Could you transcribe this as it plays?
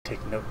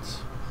notes.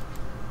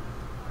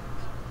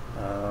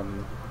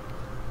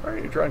 Where are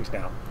your drawings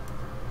now?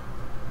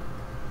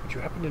 Would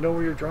you happen to know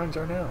where your drawings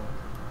are now?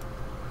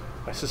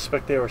 I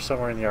suspect they are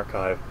somewhere in the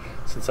archive,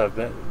 since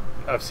I've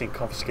seen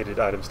confiscated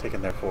items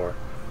taken there for.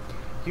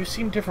 You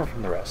seem different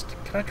from the rest.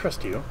 Can I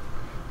trust you?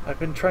 I've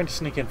been trying to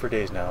sneak in for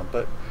days now,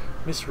 but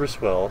Miss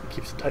Riswell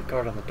keeps a tight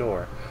guard on the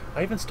door.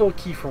 I even stole a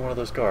key from one of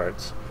those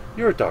guards.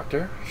 You're a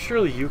doctor.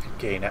 Surely you could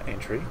gain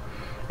entry.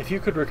 If you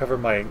could recover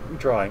my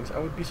drawings, I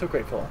would be so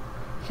grateful.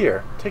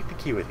 Here, take the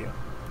key with you.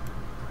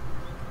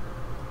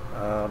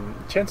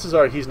 Chances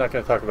are he's not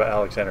going to talk about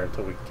Alexander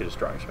until we get his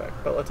drawings back,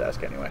 but let's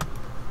ask anyway.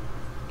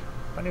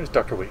 My name is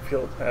Dr.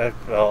 Wakefield.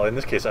 Well, in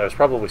this case, I was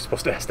probably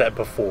supposed to ask that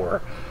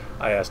before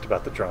I asked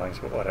about the drawings,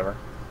 but whatever.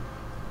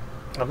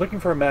 I'm looking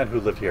for a man who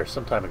lived here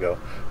some time ago.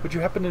 Would you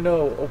happen to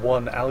know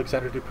one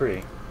Alexander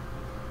Dupree?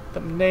 The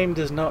name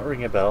does not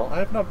ring a bell. I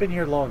have not been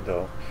here long,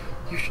 though.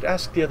 You should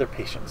ask the other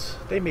patients.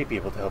 They may be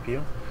able to help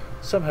you.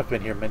 Some have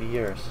been here many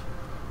years.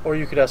 Or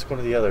you could ask one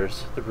of the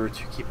others, the brutes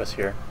who keep us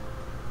here.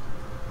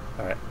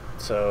 Alright,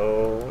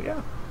 so,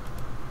 yeah.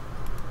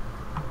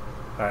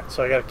 Alright,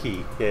 so I got a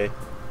key. Yay.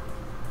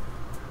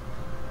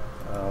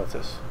 What's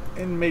this?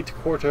 Inmate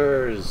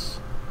quarters.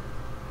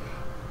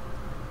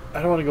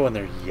 I don't want to go in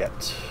there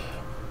yet.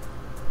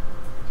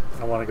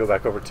 I want to go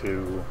back over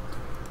to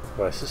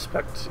what I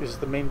suspect is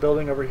the main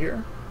building over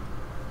here.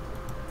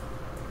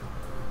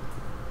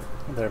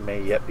 There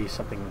may yet be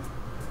something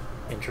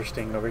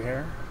interesting over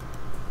here.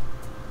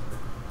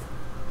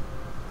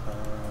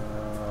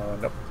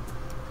 Nope.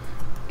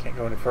 Can't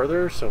go any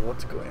further, so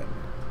let's go in.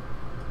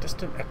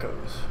 Distant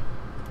echoes.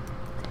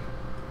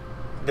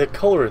 The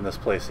color in this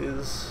place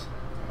is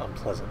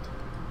unpleasant.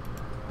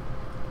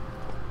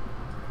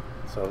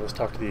 So let's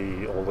talk to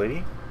the old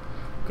lady.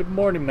 Good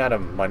morning,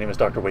 madam. My name is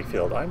Dr.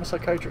 Wakefield. I'm a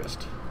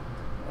psychiatrist.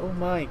 Oh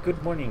my,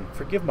 good morning.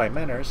 Forgive my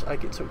manners. I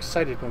get so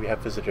excited when we have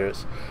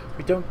visitors.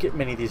 We don't get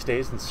many these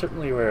days, and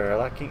certainly we're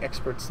lacking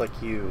experts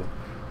like you.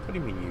 What do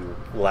you mean you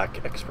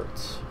lack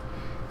experts?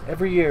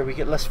 Every year we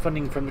get less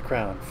funding from the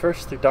Crown.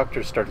 First the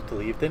doctors started to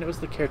leave, then it was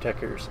the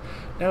caretakers.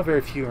 Now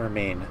very few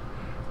remain.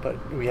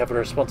 But we have a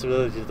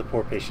responsibility to the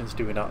poor patients,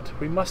 do we not?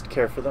 We must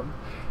care for them.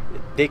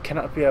 They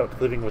cannot be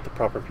out living with the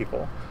proper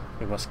people.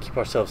 We must keep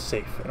ourselves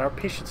safe, and our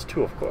patients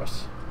too, of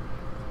course.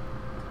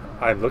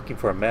 I'm looking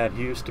for a man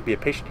who used to be a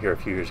patient here a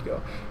few years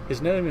ago.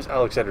 His name is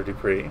Alexander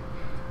Dupree.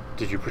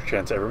 Did you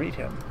perchance ever meet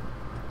him?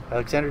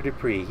 Alexander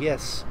Dupree,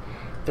 yes.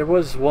 There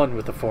was one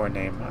with a foreign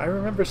name. I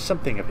remember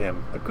something of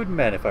him. A good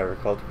man, if I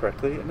recalled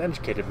correctly, an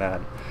educated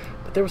man.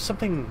 But there was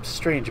something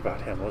strange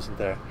about him, wasn't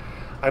there?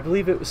 I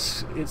believe it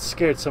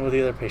scared some of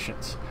the other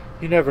patients.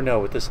 You never know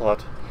with this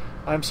lot.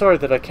 I'm sorry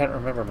that I can't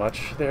remember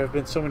much. There have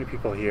been so many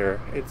people here.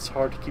 It's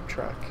hard to keep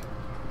track.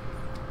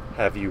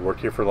 Have you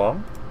worked here for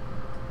long?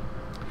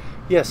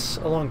 Yes,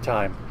 a long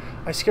time.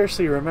 I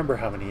scarcely remember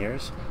how many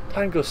years.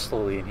 Time goes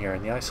slowly in here,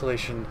 and the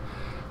isolation...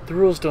 The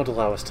rules don't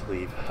allow us to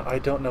leave. I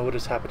don't know what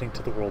is happening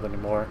to the world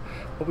anymore,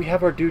 but we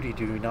have our duty,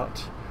 do we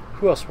not?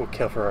 Who else will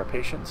care for our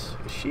patients?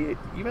 Is she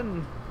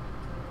even...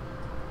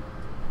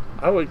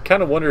 I would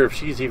kind of wonder if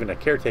she's even a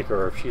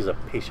caretaker or if she's a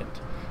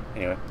patient.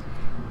 Anyway,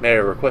 may I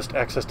request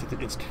access to the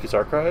Institute's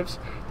archives?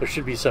 There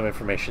should be some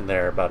information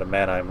there about a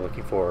man I am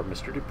looking for,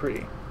 Mr.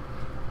 Dupree.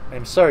 I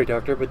am sorry,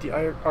 Doctor, but the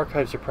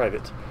archives are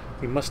private.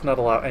 We must not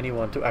allow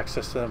anyone to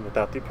access them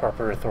without the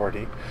proper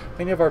authority.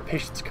 Many of our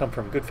patients come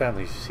from good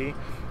families, you see,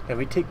 and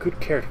we take good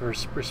care to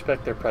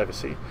respect their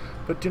privacy.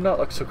 But do not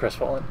look so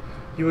crestfallen.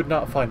 You would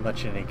not find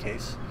much in any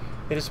case.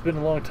 It has been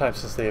a long time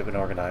since they have been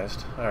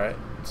organized. Alright,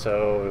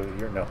 so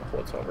you know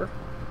what's over.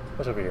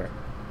 What's over here?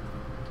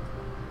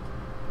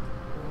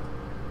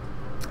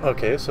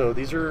 Okay, so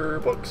these are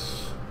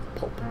books.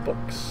 Pulp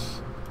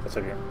books. What's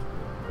over here?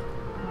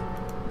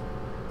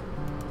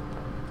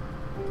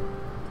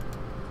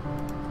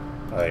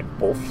 Are they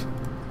both?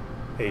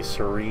 A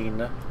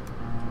serene...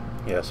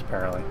 Yes,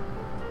 apparently.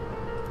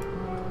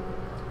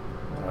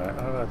 Alright,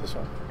 how about this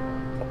one?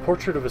 A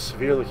portrait of a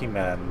severe-looking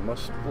man,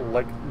 most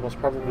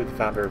probably the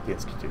founder of the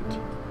Institute.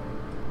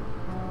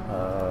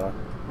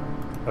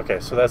 Okay,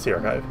 so that's the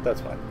archive.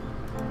 That's fine.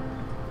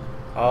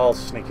 I'll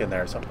sneak in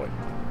there at some point.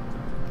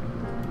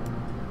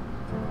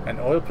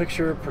 An oil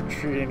picture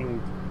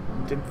portraying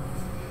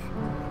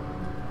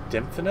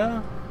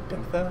Dymphna?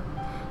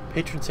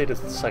 Patron saint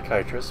of the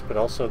psychiatrists, but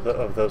also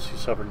of those who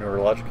suffer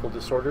neurological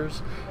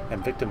disorders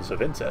and victims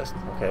of incest.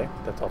 Okay,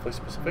 that's awfully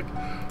specific.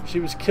 She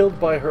was killed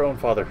by her own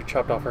father, who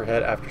chopped off her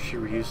head after she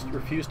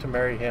refused to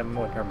marry him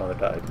when her mother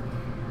died.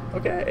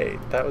 Okay,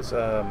 that was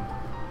a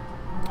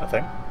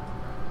thing.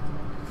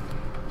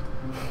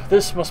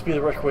 This must be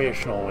the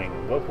recreational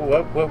wing.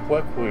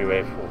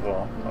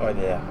 Oh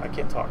yeah, I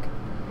can't talk.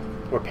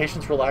 Where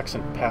patients relax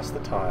and pass the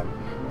time.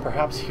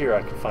 Perhaps here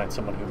I could find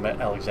someone who met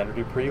Alexander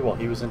Dupree while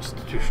he was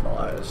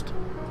institutionalized.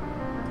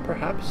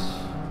 Perhaps.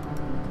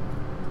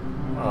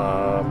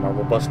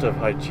 Marble bust of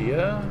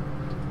Hygeia,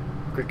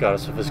 Greek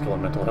goddess of physical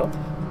and mental health.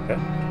 Okay.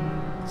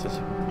 What's this?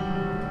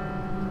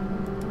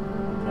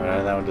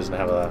 Alright, that one doesn't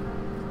have a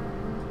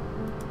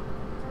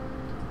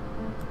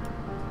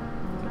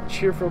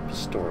cheerful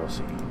pastoral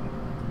scene.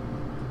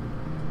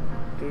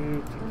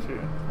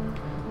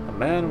 A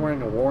man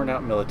wearing a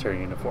worn-out military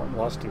uniform,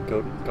 lost in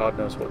God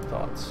knows what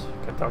thoughts.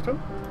 Can I talk to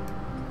him?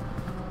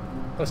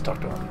 Let's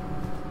talk to him.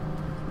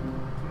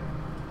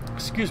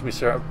 Excuse me,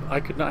 sir. I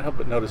could not help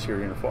but notice your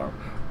uniform.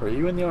 Were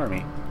you in the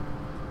army?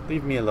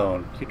 Leave me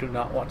alone. You do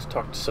not want to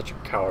talk to such a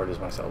coward as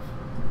myself.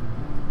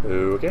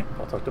 Okay,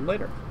 I'll talk to him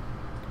later.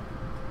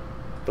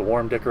 The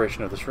warm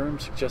decoration of this room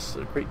suggests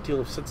a great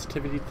deal of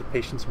sensitivity to the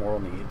patient's moral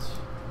needs.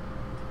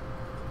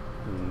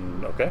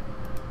 Okay.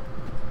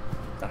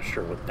 Not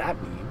sure what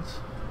that means.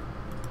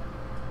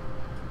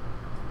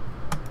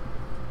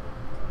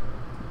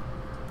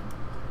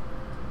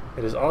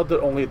 It is odd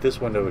that only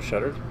this window is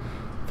shuttered.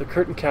 The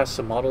curtain casts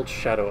a mottled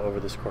shadow over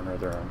this corner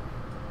of the room.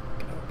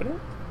 Can I open it?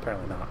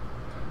 Apparently not.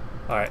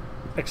 Alright,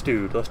 next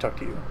dude, let's talk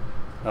to you.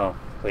 Oh,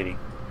 lady.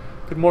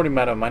 Good morning,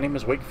 madam. My name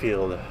is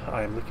Wakefield.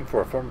 I am looking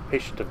for a former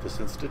patient of this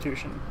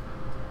institution.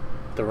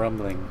 The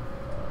rumbling.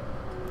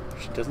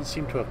 She doesn't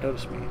seem to have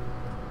noticed me.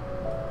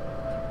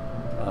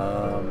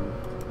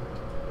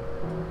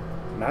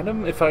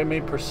 Madam, if I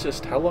may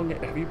persist, how long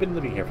have you been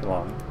living here for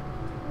long?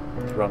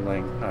 The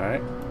rumbling.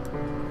 Alright.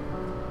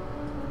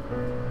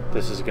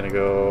 This is gonna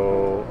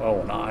go...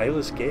 Oh, an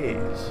eyeless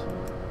gaze.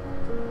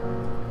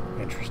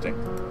 Interesting.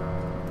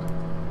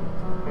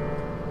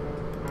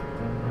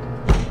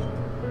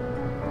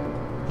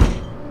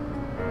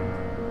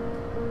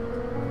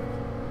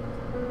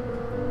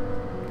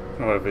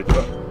 What have we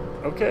done?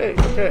 Okay,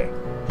 okay.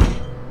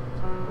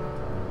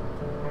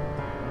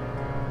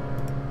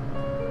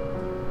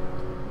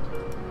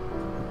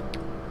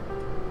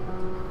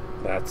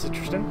 That's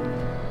interesting.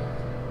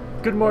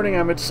 Good morning,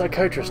 I'm a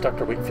psychiatrist,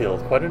 Dr.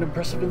 Wakefield. Quite an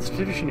impressive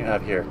institution you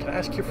have here. Can I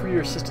ask you for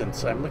your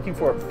assistance? I'm looking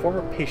for a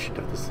former patient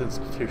of this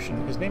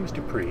institution. His name is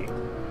Dupree.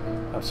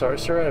 I'm sorry,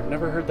 sir, I've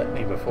never heard that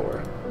name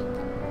before.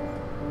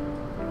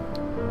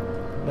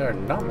 There are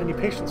not many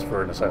patients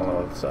for an asylum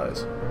of this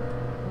size.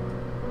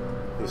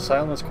 The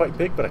asylum is quite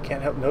big, but I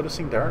can't help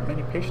noticing there aren't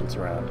many patients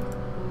around.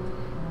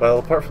 Well,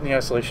 apart from the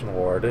isolation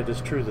ward, it is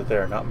true that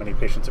there are not many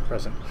patients at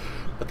present,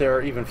 but there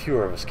are even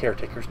fewer of us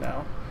caretakers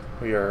now.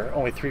 We are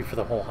only 3 for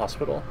the whole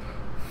hospital.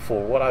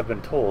 For what I've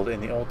been told,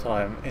 in the old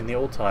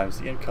times,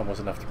 the income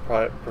was enough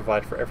to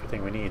provide for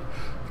everything we need: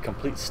 a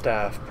complete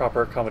staff,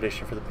 proper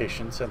accommodation for the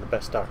patients, and the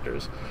best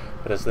doctors.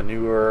 But as the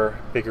newer,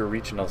 bigger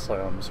regional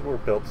asylums were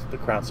built, the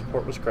Crown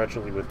support was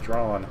gradually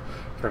withdrawn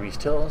from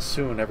East Hill.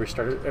 Soon,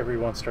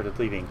 everyone started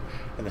leaving,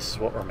 and this is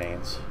what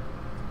remains.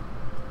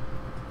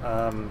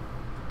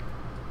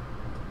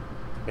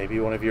 Maybe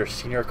one of your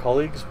senior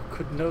colleagues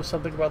could know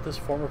something about this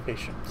former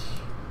patient.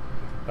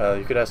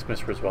 You could ask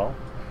Miss Griswold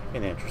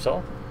in the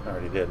entresol. I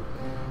already did.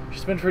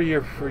 She's been for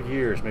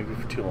years, maybe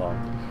for too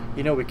long.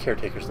 You know, we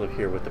caretakers live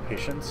here with the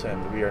patients,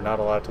 and we are not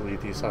allowed to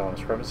leave the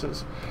asylum's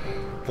premises.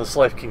 This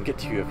life can get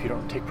to you if you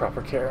don't take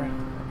proper care.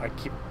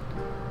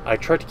 I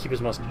try to keep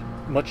as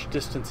much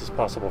distance as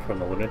possible from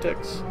the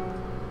lunatics.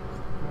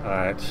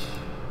 Alright.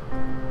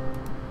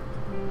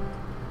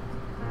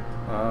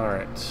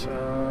 Alright.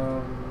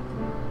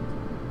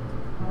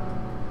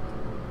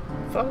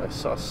 I thought I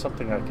saw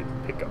something I could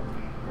pick up.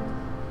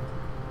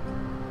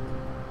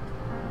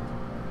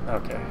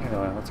 Okay,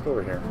 anyway, let's go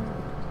over here.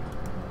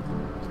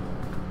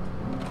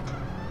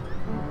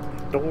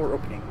 Door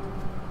opening.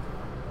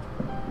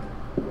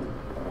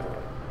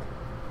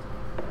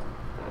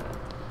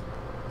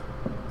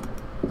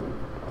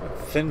 A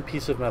thin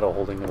piece of metal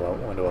holding the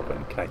window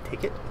open. Can I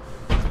take it?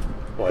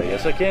 Why,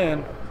 yes I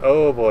can.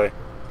 Oh boy.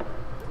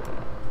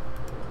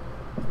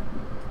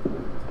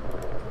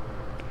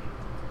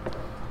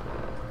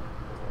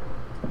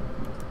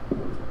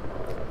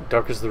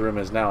 Dark as the room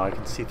is now, I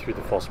can see through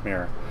the false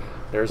mirror.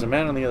 There is a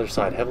man on the other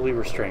side, heavily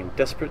restrained,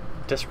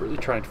 desperately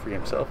trying to free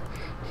himself.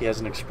 He has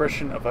an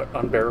expression of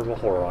unbearable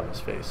horror on his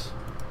face.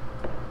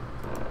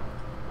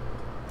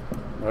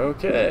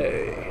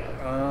 Okay.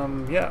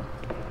 Yeah.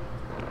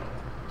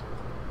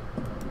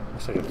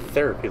 Looks like a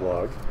therapy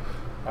log.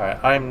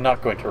 Alright, I'm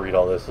not going to read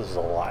all this. This is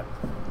a lot.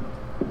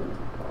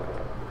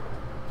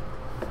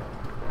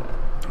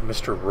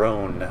 Mr.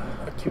 Roan,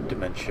 acute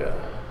dementia.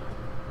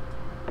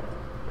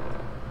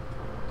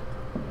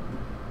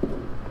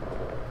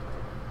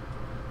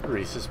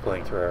 Reese is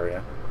playing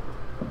Terraria.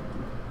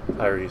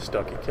 Hi Reese,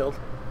 don't get killed.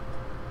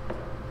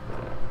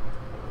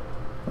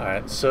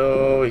 Alright,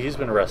 so he's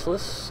been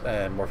restless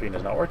and morphine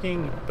is not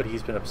working, but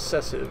he's been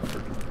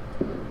obsessive.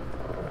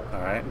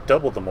 Alright,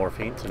 doubled the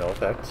morphine to no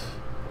effect.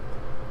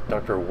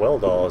 Dr.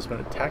 Weldall has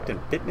been attacked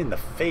and bitten in the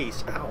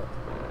face. Ow.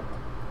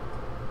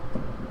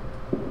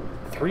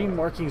 3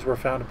 markings were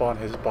found upon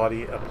his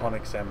body upon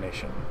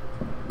examination.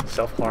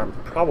 Self-harm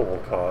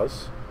probable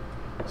cause,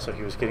 so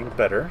he was getting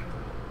better.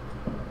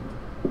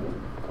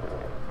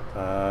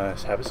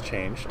 His habits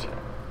changed.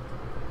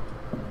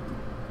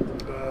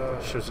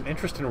 Shows an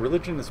interest in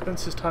religion and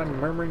spends his time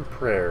murmuring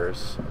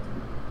prayers,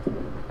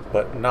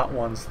 but not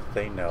ones that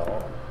they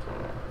know.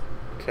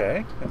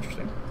 Okay,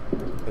 interesting.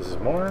 This is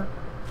more.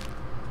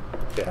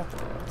 Yeah,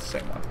 it's the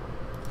same one.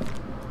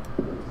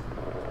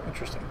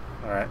 Interesting.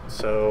 Alright,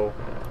 so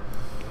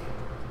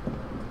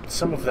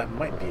some of that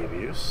might be of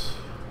use.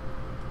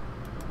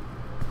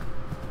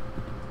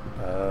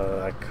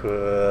 I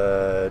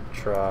could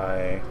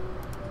try...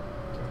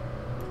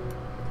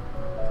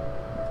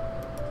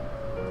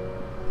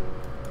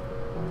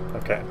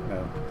 Okay,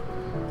 no.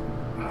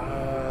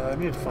 I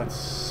need to find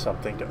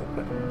something to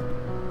open.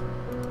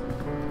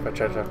 If I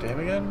try to talk to him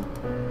again?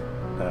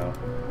 No.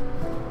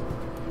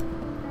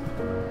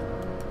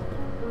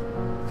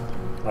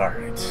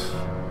 Alright.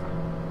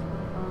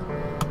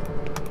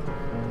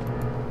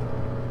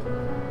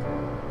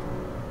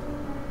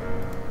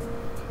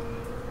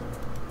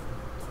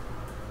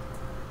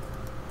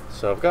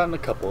 So I've gotten a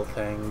couple of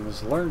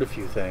things, learned a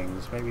few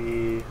things,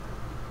 maybe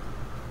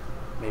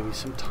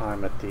some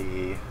time at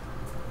the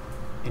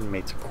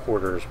inmates'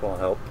 quarters will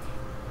help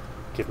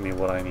give me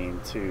what I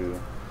need to...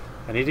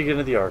 I need to get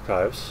into the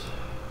archives.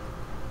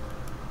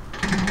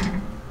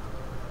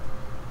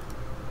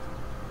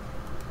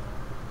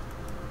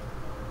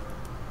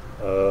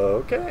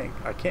 Okay,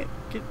 I can't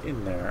get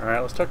in there.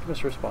 Alright, let's talk to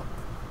Mr. Respawn.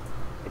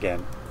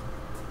 Again.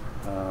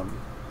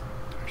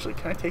 Actually,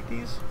 can I take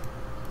these?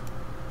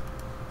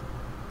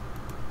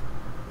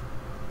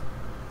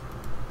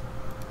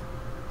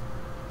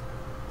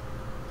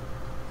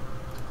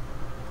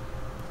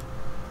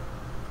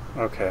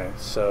 Okay,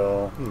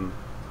 so,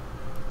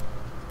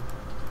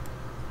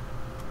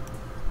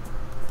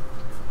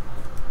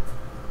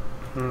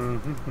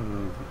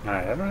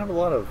 Alright, I don't have a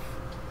lot of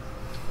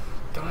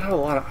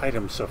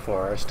items so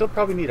far. I still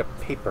probably need a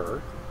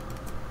paper.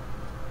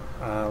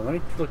 Let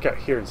me look out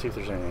here and see if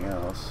there's anything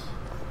else.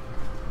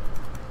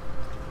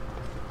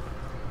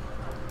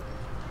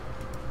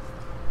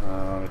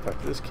 Let me talk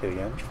to this kid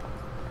again.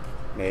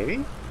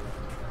 Maybe?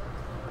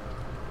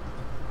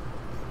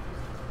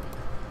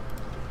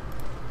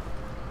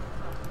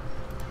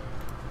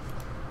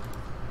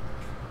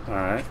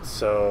 Alright,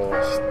 so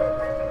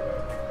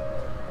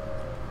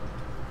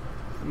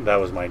that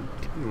was my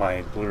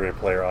Blu-ray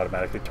player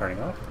automatically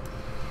turning off.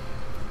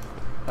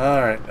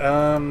 Alright,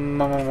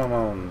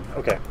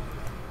 okay.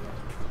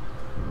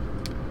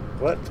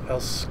 What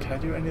else? Can I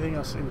do anything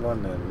else in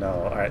London?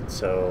 No. Alright,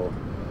 so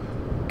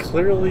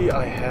clearly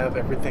I have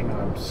everything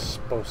I'm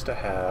supposed to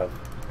have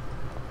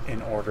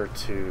in order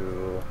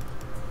to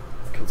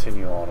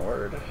continue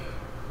onward.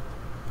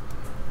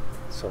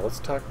 So let's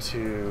talk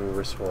to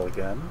Riswell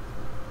again.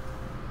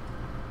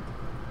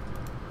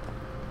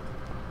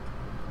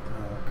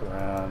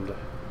 Around.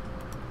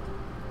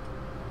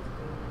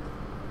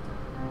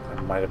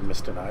 I might have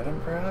missed an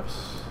item,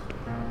 perhaps?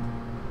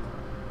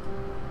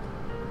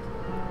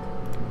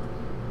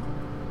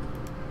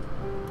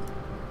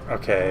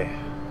 Okay.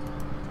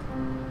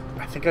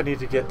 I think I need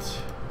to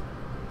get...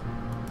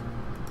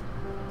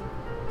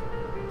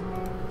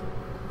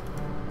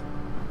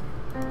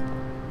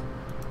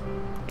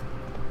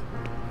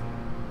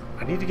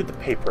 I need to get the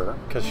paper,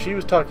 because she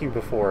was talking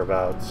before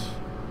about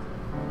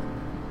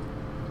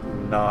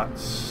not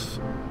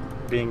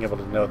being able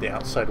to know the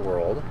outside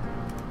world.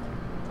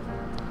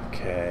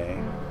 Okay.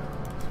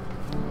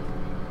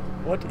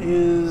 What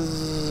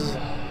is...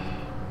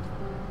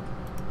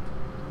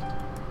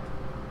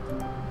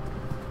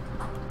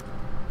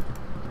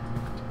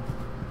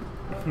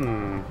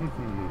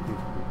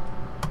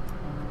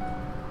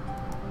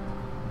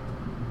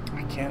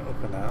 I can't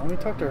open that. Let me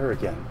talk to her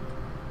again.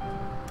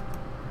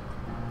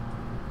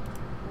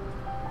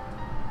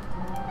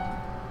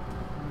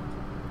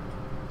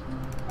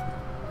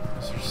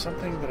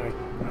 Something that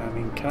I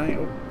mean, can I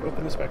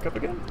open this back up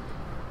again?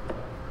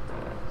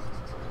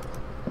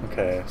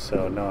 Okay,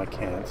 so no, I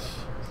can't.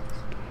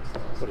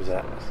 What is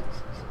that?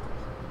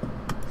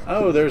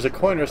 Oh, there's a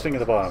coin resting at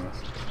the bottom.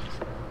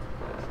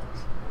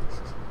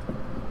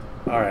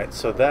 Alright,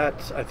 so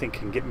that I think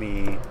can get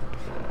me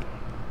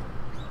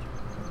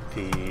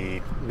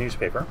the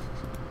newspaper,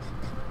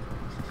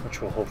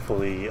 which will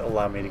hopefully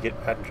allow me to get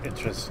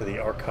entrance to the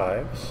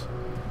archives.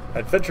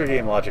 Adventure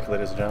game logic,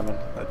 ladies and gentlemen.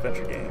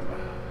 Adventure game.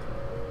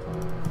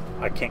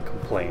 I can't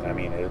complain. I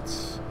mean,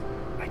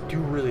 I do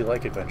really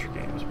like adventure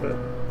games, but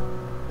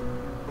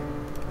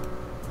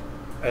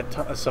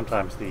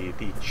sometimes the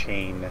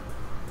chain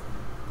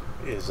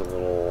is a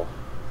little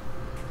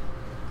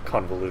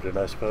convoluted,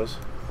 I suppose.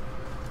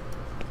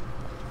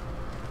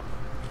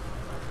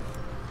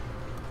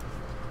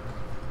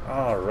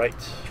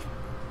 Alright.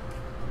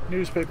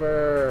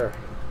 Newspaper!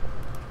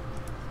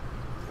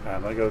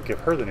 I'm gonna go give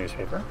her the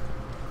newspaper.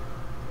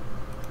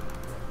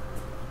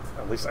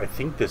 At least I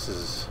think this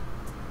is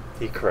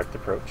the correct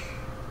approach.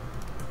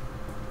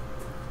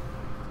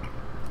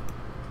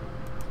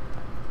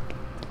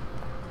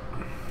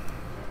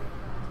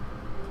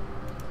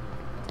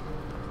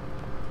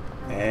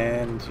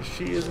 And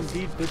she is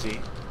indeed busy.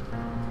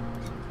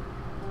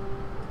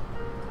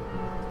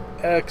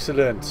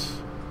 Excellent.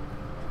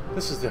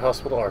 This is the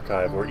hospital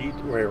archive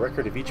where a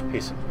record of each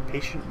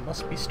patient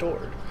must be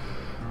stored.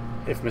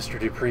 If Mr.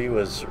 Dupree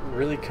was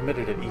really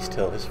committed at East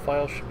Hill, his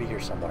file should be here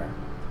somewhere.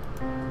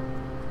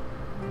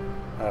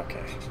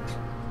 Okay.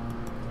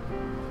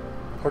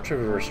 Portrait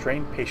of a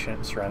restrained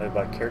patient surrounded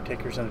by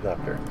caretakers and a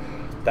doctor.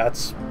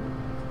 That's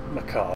macabre.